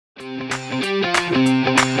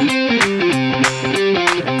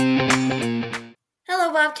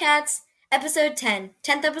Podcasts, Episode 10,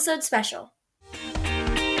 10th episode special.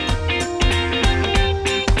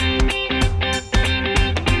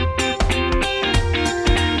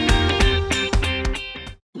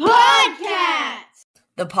 Podcast!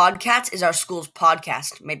 The Podcast is our school's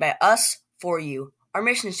podcast made by us for you. Our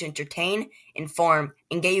mission is to entertain, inform,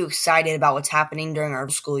 and get you excited about what's happening during our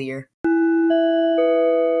school year.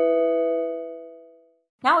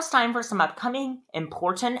 Now it's time for some upcoming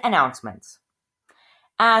important announcements.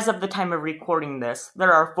 As of the time of recording this,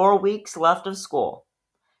 there are 4 weeks left of school.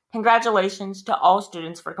 Congratulations to all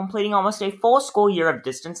students for completing almost a full school year of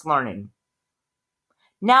distance learning.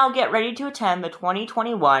 Now get ready to attend the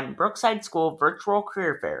 2021 Brookside School Virtual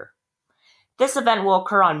Career Fair. This event will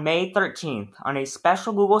occur on May 13th on a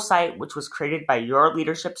special Google site which was created by your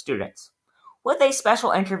leadership students, with a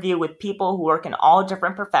special interview with people who work in all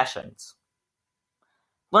different professions.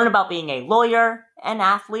 Learn about being a lawyer, an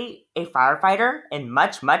athlete, a firefighter, and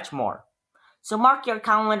much, much more. So mark your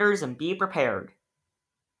calendars and be prepared.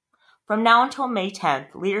 From now until May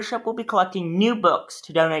 10th, leadership will be collecting new books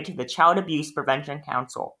to donate to the Child Abuse Prevention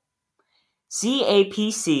Council.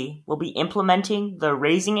 CAPC will be implementing the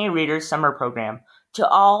Raising a Reader summer program to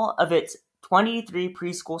all of its 23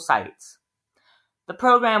 preschool sites. The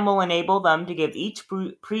program will enable them to give each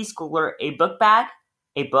preschooler a book bag,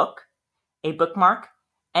 a book, a bookmark,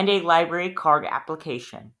 and a library card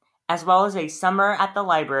application, as well as a summer at the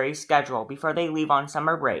library schedule before they leave on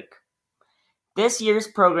summer break. This year's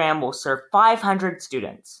program will serve 500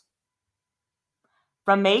 students.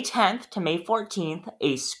 From May 10th to May 14th,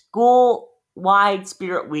 a school-wide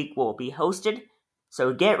Spirit Week will be hosted,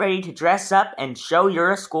 so get ready to dress up and show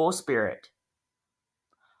your school spirit.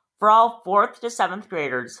 For all 4th to 7th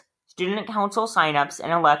graders, student council sign-ups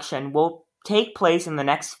and election will take place in the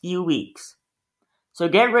next few weeks. So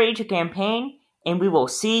get ready to campaign, and we will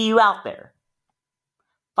see you out there.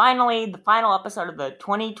 Finally, the final episode of the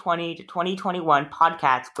 2020 to 2021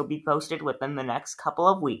 podcast will be posted within the next couple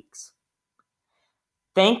of weeks.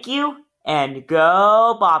 Thank you, and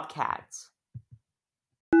go Bobcats!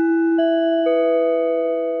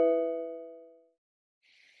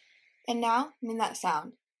 And now, name that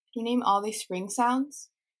sound. Can you name all these spring sounds?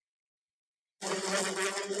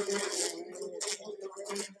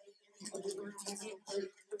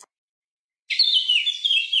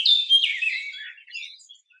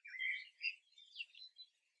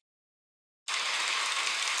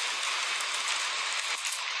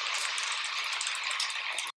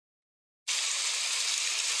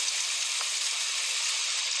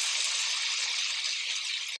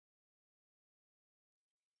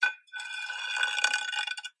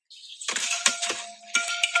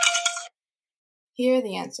 Here are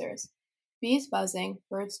the answers. Bees buzzing,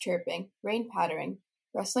 birds chirping, rain pattering,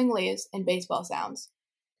 rustling leaves, and baseball sounds.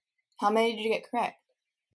 How many did you get correct?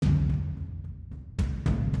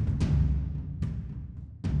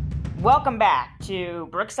 Welcome back to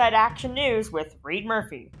Brookside Action News with Reed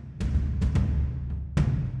Murphy.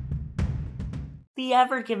 The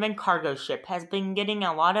Ever Given cargo ship has been getting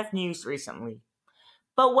a lot of news recently.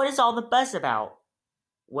 But what is all the buzz about?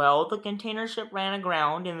 Well, the container ship ran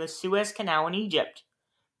aground in the Suez Canal in Egypt,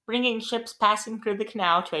 bringing ships passing through the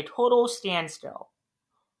canal to a total standstill.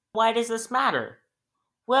 Why does this matter?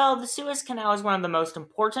 Well, the Suez Canal is one of the most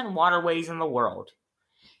important waterways in the world.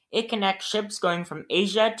 It connects ships going from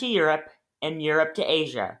Asia to Europe and Europe to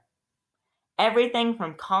Asia. Everything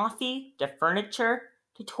from coffee to furniture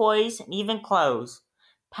to toys and even clothes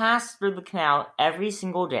pass through the canal every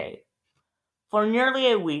single day. For nearly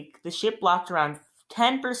a week, the ship blocked around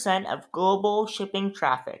 10% of global shipping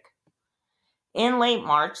traffic. In late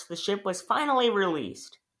March, the ship was finally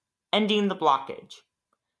released, ending the blockage.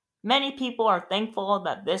 Many people are thankful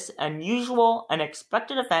that this unusual,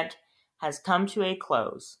 unexpected event has come to a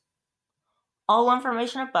close. All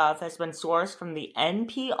information above has been sourced from the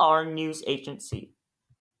NPR news agency.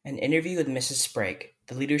 An interview with Mrs. Sprague,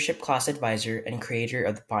 the leadership class advisor and creator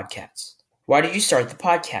of the podcast. Why did you start the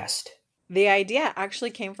podcast? The idea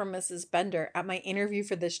actually came from Mrs. Bender. At my interview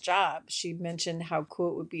for this job, she mentioned how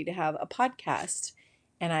cool it would be to have a podcast.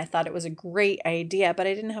 And I thought it was a great idea, but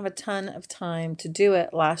I didn't have a ton of time to do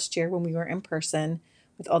it last year when we were in person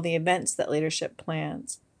with all the events that leadership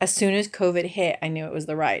plans. As soon as COVID hit, I knew it was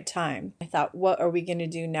the right time. I thought, what are we going to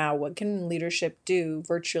do now? What can leadership do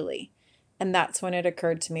virtually? And that's when it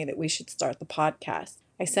occurred to me that we should start the podcast.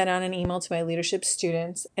 I sent out an email to my leadership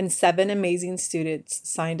students, and 7 amazing students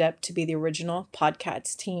signed up to be the original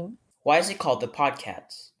podcast team. Why is it called the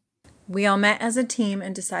podcast? We all met as a team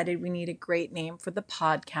and decided we need a great name for the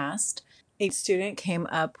podcast. a student came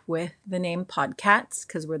up with the name Podcats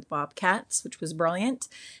because we're the Bobcats, which was brilliant.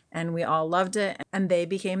 And we all loved it. And they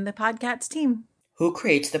became the Podcats team. Who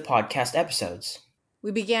creates the podcast episodes?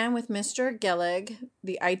 We began with Mr. Gillig,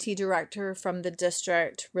 the IT director from the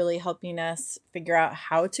district, really helping us figure out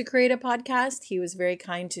how to create a podcast. He was very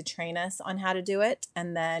kind to train us on how to do it.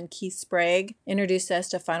 And then Keith Sprague introduced us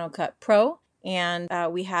to Final Cut Pro. And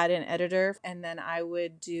we had an editor, and then I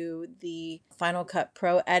would do the Final Cut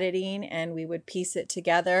Pro editing, and we would piece it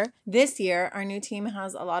together. This year, our new team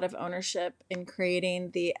has a lot of ownership in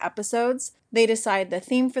creating the episodes. They decide the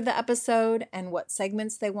theme for the episode and what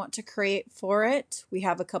segments they want to create for it. We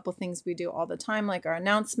have a couple things we do all the time, like our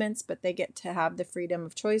announcements, but they get to have the freedom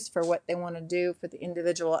of choice for what they want to do for the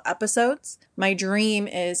individual episodes. My dream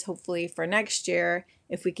is hopefully for next year,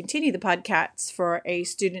 if we continue the podcasts, for a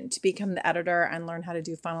student to become the editor and learn how to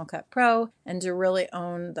do Final Cut Pro and to really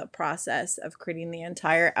own the process of creating the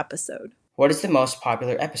entire episode. What is the most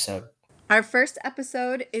popular episode? Our first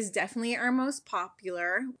episode is definitely our most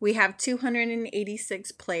popular. We have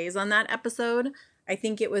 286 plays on that episode. I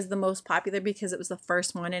think it was the most popular because it was the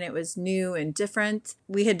first one and it was new and different.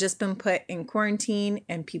 We had just been put in quarantine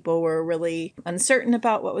and people were really uncertain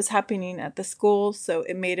about what was happening at the school, so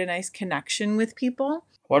it made a nice connection with people.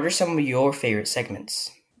 What are some of your favorite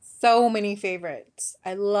segments? So many favorites.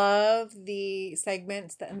 I love the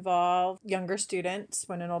segments that involve younger students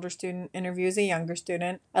when an older student interviews a younger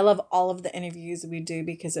student. I love all of the interviews we do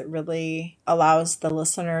because it really allows the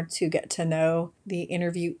listener to get to know the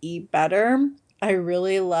interviewee better. I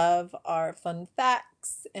really love our fun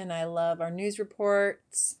facts and I love our news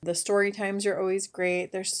reports. The story times are always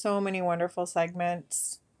great. There's so many wonderful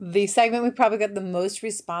segments. The segment we probably got the most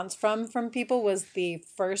response from people was the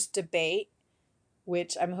first debate,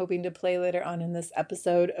 which I'm hoping to play later on in this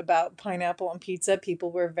episode about pineapple on pizza.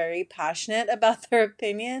 People were very passionate about their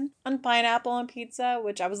opinion on pineapple on pizza,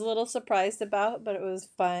 which I was a little surprised about, but it was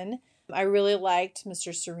fun. I really liked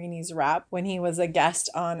Mr. Sereni's rap when he was a guest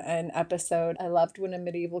on an episode. I loved when a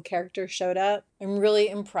medieval character showed up. I'm really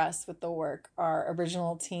impressed with the work our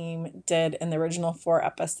original team did in the original 4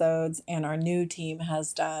 episodes and our new team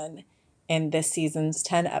has done in this season's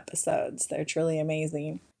 10 episodes. They're truly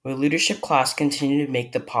amazing. Will leadership class continue to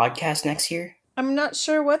make the podcast next year? I'm not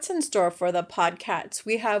sure what's in store for the podcasts.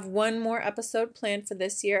 We have 1 more episode planned for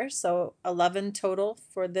this year, so 11 total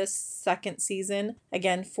for this second season.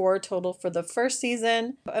 Again, 4 total for the first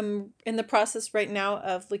season. I'm in the process right now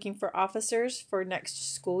of looking for officers for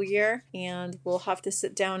next school year, and we'll have to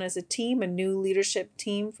sit down as a team, a new leadership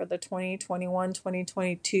team for the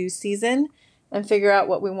 2021-2022 season, and figure out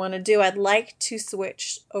what we want to do. I'd like to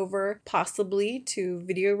switch over possibly to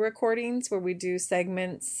video recordings where we do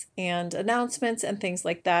segments and announcements and things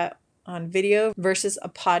like that on video versus a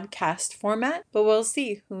podcast format, but we'll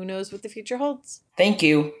see. Who knows what the future holds. Thank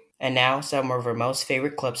you. And now some of our most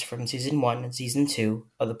favorite clips from Season 1 and Season 2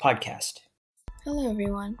 of the podcast. Hello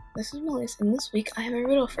everyone, this is Melissa, and this week I have a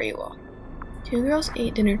riddle for you all. 2 girls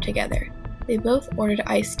ate dinner together. They both ordered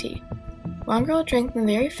iced tea. One girl drank them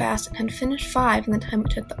very fast and had finished 5 in the time it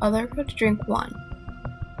took the other girl to drink 1.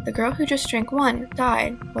 The girl who just drank 1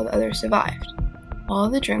 died, while the other survived. All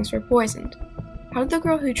of the drinks were poisoned. How did the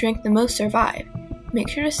girl who drank the most survive? Make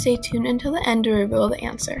sure to stay tuned until the end to reveal the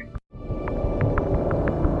answer.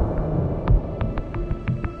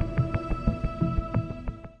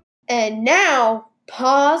 And now,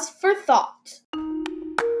 pause for thought.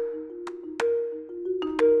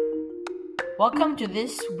 Welcome to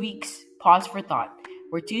this week's Pause for Thought,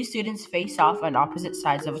 where 2 students face off on opposite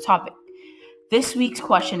sides of a topic. This week's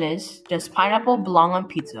question is, does pineapple belong on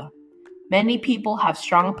pizza? Many people have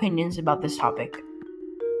strong opinions about this topic.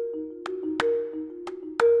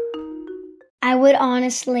 I would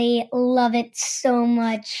honestly love it so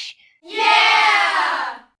much.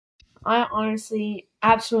 Yeah! I honestly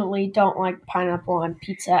absolutely don't like pineapple on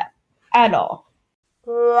pizza at all.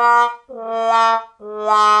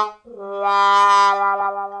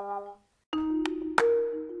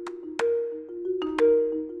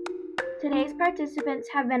 Today's participants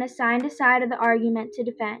have been assigned a side of the argument to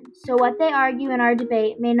defend, so what they argue in our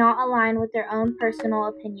debate may not align with their own personal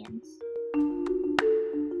opinions.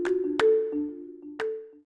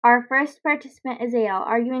 Our first participant is AL,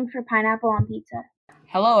 arguing for pineapple on pizza.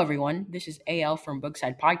 Hello everyone, this is AL from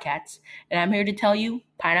Bookside Podcasts, and I'm here to tell you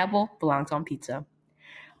pineapple belongs on pizza.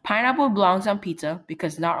 Pineapple belongs on pizza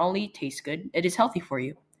because not only it tastes good, it is healthy for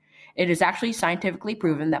you. It is actually scientifically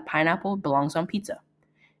proven that pineapple belongs on pizza.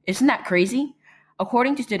 Isn't that crazy?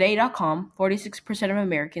 According to Today.com, 46% of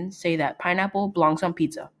Americans say that pineapple belongs on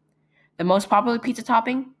pizza. The most popular pizza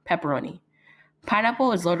topping? Pepperoni.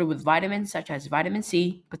 Pineapple is loaded with vitamins such as vitamin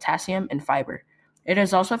C, potassium, and fiber. It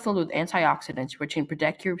is also filled with antioxidants which can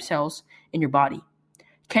protect your cells in your body.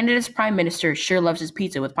 Canada's Prime Minister sure loves his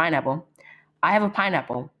pizza with pineapple. I have a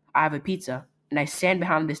pineapple, I have a pizza, and I stand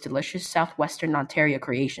behind this delicious Southwestern Ontario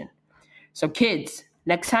creation. So kids,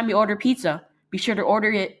 next time you order pizza, be sure to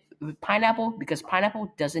order it with pineapple because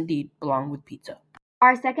pineapple does indeed belong with pizza.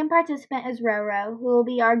 Our second participant is Roro, who will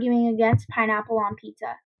be arguing against pineapple on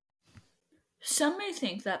pizza. Some may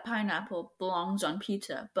think that pineapple belongs on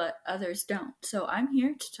pizza, but others don't. So I'm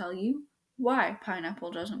here to tell you why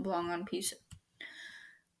pineapple doesn't belong on pizza.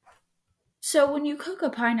 So when you cook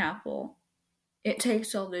a pineapple, it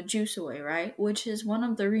takes all the juice away, right? Which is one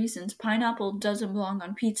of the reasons pineapple doesn't belong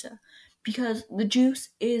on pizza, because the juice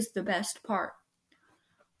is the best part.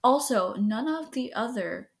 Also, none of the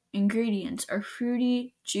other ingredients are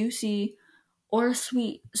fruity, juicy, or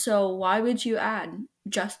sweet, so why would you add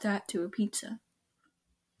just that to a pizza?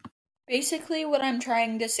 Basically, what I'm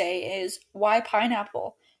trying to say is, why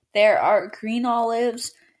pineapple? There are green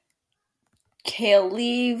olives, kale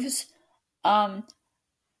leaves,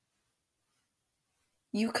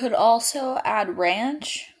 you could also add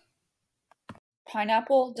ranch.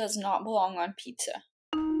 Pineapple does not belong on pizza.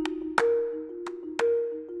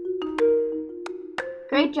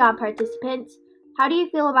 Great job, participants. How do you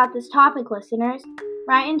feel about this topic, listeners?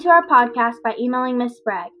 Write into our podcast by emailing Miss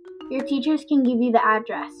Sprague. Your teachers can give you the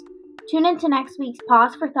address. Tune in to next week's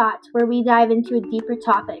Pause for Thoughts, where we dive into a deeper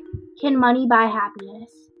topic. Can money buy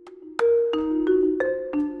happiness?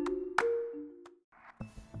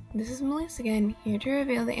 This is Melissa again, here to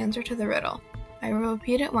reveal the answer to the riddle. I will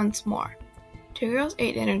repeat it once more. Two girls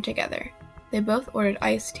ate dinner together. They both ordered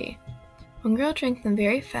iced tea. One girl drank them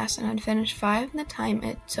very fast and had finished 5 in the time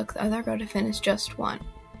it took the other girl to finish just 1.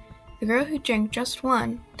 The girl who drank just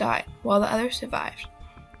 1 died, while the other survived.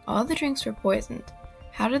 All the drinks were poisoned.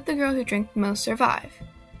 How did the girl who drank the most survive?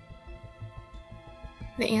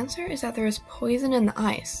 The answer is that there was poison in the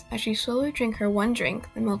ice. As she slowly drank her 1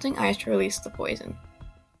 drink, the melting ice released the poison.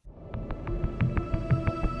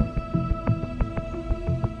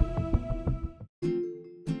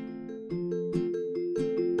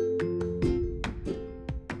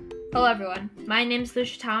 Hello everyone, my name is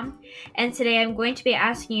Lucia Tom, and today I'm going to be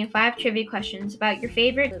asking you 5 trivia questions about your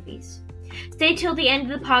favorite movies. Stay till the end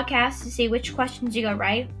of the podcast to see which questions you got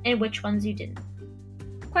right and which ones you didn't.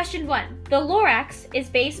 Question 1. The Lorax is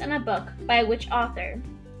based on a book by which author?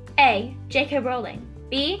 A. J.K. Rowling,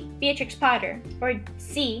 B. Beatrix Potter, or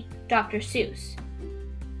C. Dr. Seuss?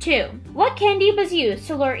 2. What candy was used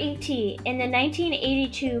to lure E.T. in the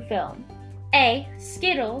 1982 film? A.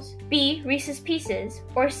 Skittles, B. Reese's Pieces,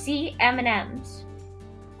 or C. M&M's?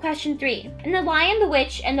 Question 3. In The Lion, the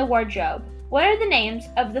Witch, and the Wardrobe, what are the names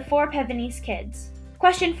of the 4 Pevenese kids?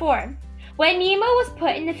 Question 4. When Nemo was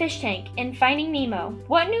put in the fish tank in Finding Nemo,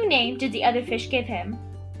 what new name did the other fish give him?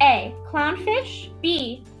 A. Clownfish,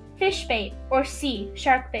 B. Fishbait, or C.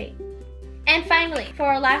 Sharkbait? And finally, for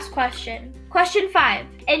our last question. Question 5.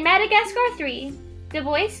 In Madagascar 3, the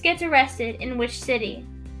voice gets arrested in which city?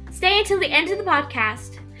 Stay until the end of the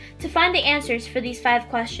podcast to find the answers for these 5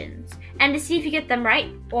 questions and to see if you get them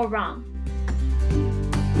right or wrong.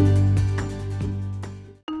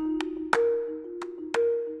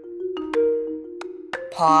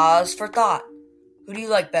 Pause for thought. Who do you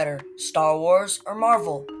like better, Star Wars or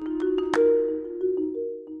Marvel?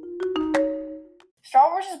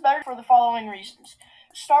 Star Wars is better for the following reasons.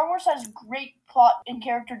 Star Wars has great plot and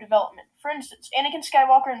character development. For instance, Anakin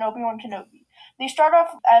Skywalker and Obi-Wan Kenobi. They start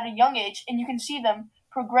off at a young age, and you can see them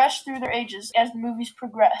progress through their ages as the movies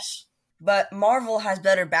progress. But Marvel has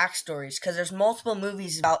better backstories because there's multiple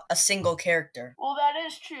movies about a single character. Well, that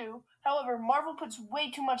is true. However, Marvel puts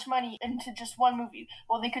way too much money into just one movie.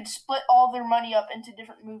 Well, they could split all their money up into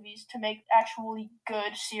different movies to make actually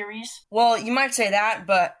good series. Well, you might say that,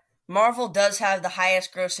 but Marvel does have the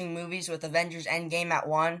highest grossing movies with Avengers Endgame at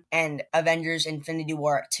 1 and Avengers Infinity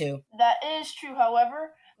War at 2. That is true,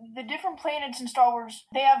 however. The different planets in Star Wars,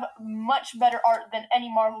 they have much better art than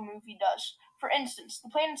any Marvel movie does. For instance, the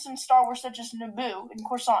planets in Star Wars such as Naboo and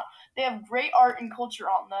Coruscant, they have great art and culture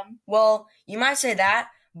on them. Well, you might say that,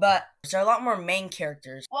 but there are a lot more main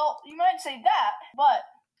characters. Well, you might say that, but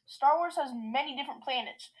Star Wars has many different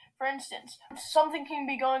planets. For instance, something can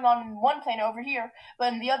be going on in one planet over here,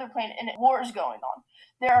 but in the other planet, and war is going on.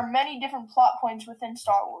 There are many different plot points within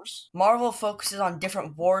Star Wars. Marvel focuses on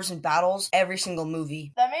different wars and battles every single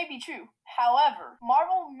movie. That may be true. However,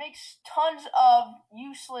 Marvel makes tons of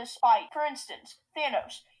useless fight. For instance,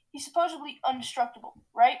 Thanos. He's supposedly indestructible,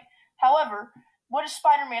 right? However, What is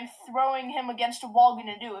Spider-Man throwing him against a wall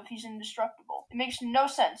gonna do if he's indestructible? It makes no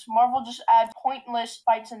sense. Marvel just add pointless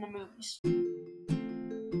fights in the movies.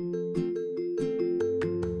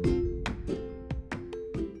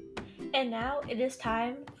 And now it is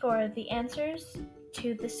time for the answers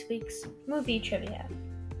to this week's movie trivia.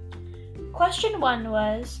 Question 1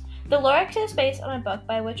 was, the Lorax is based on a book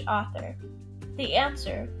by which author? The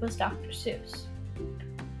answer was Dr. Seuss.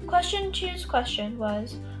 Question 2's question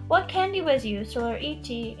was, what candy was used to lure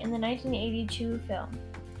E.T. in the 1982 film?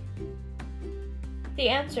 The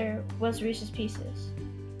answer was Reese's Pieces.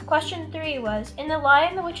 Question 3 was, in The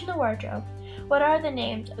Lion, the Witch, and the Wardrobe, what are the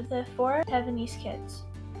names of the 4 Taiwanese kids?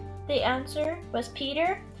 The answer was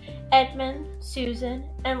Peter, Edmund, Susan,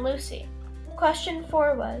 and Lucy. Question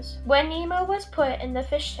 4 was, when Nemo was put in the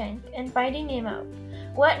fish tank in Finding Nemo,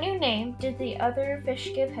 what new name did the other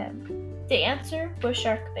fish give him? The answer was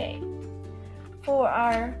Shark Bait. For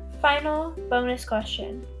our final bonus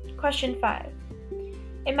question, question 5.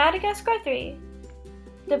 In Madagascar 3,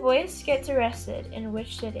 the boys gets arrested in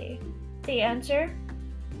which city? The answer,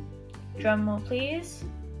 drumroll please,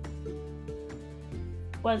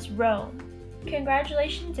 was Rome.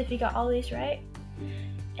 Congratulations if you got all these right,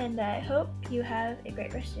 and I hope you have a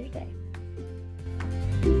great rest of your day.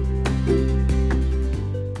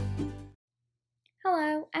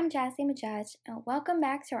 Hello, I'm Jassy Majaj, and welcome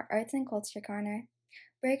back to our Arts and Culture Corner.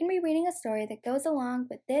 We're going to be reading a story that goes along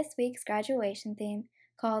with this week's graduation theme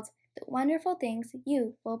called The Wonderful Things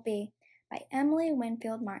You Will Be by Emily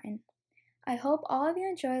Winfield Martin. I hope all of you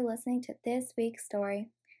enjoy listening to this week's story.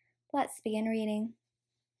 Let's begin reading.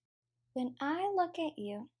 When I look at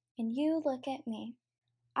you and you look at me,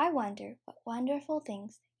 I wonder what wonderful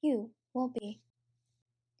things you will be.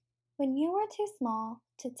 When you were too small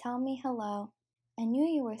to tell me hello, I knew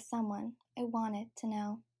you were someone I wanted to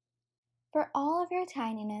know. For all of your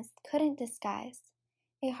tininess couldn't disguise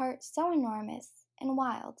a heart so enormous and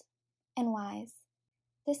wild and wise.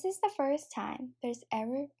 This is the first time there's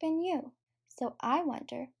ever been you, so I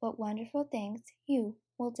wonder what wonderful things you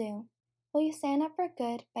will do. Will you stand up for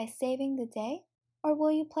good by saving the day? Or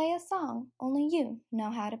will you play a song only you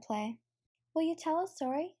know how to play? Will you tell a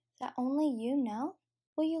story that only you know?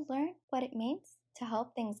 Will you learn what it means to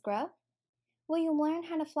help things grow? Will you learn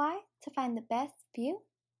how to fly to find the best view?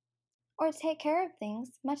 Or take care of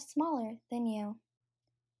things much smaller than you?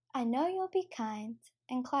 I know you'll be kind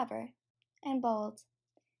and clever and bold,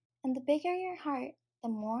 and the bigger your heart, the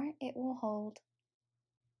more it will hold.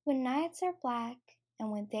 When nights are black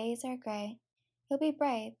and when days are gray, you'll be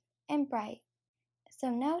brave and bright,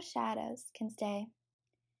 so no shadows can stay.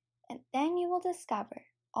 And then you will discover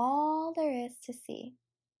all there is to see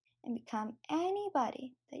and become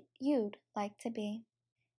anybody that you'd like to be.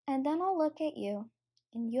 And then I'll look at you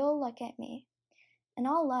and you'll look at me, and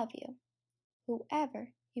I'll love you, whoever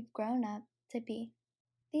you've grown up to be.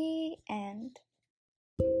 The end.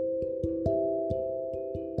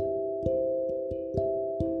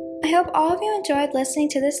 I hope all of you enjoyed listening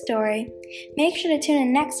to this story. Make sure to tune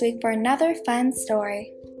in next week for another fun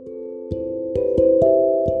story.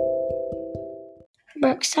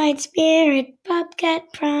 Brookside spirit,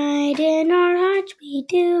 bobcat pride, in our hearts we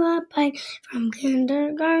do abide. From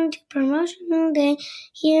kindergarten to promotional day,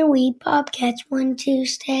 here we bobcats want to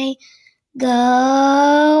stay.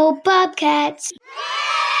 Go Bobcats!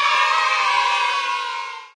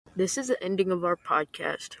 This is the ending of our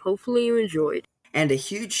podcast. Hopefully you enjoyed. And a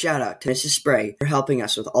huge shout out to Mrs. Sprague for helping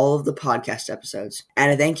us with all of the podcast episodes.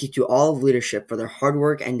 And a thank you to all of leadership for their hard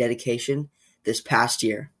work and dedication this past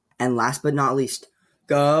year. And last but not least,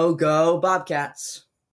 go Bobcats!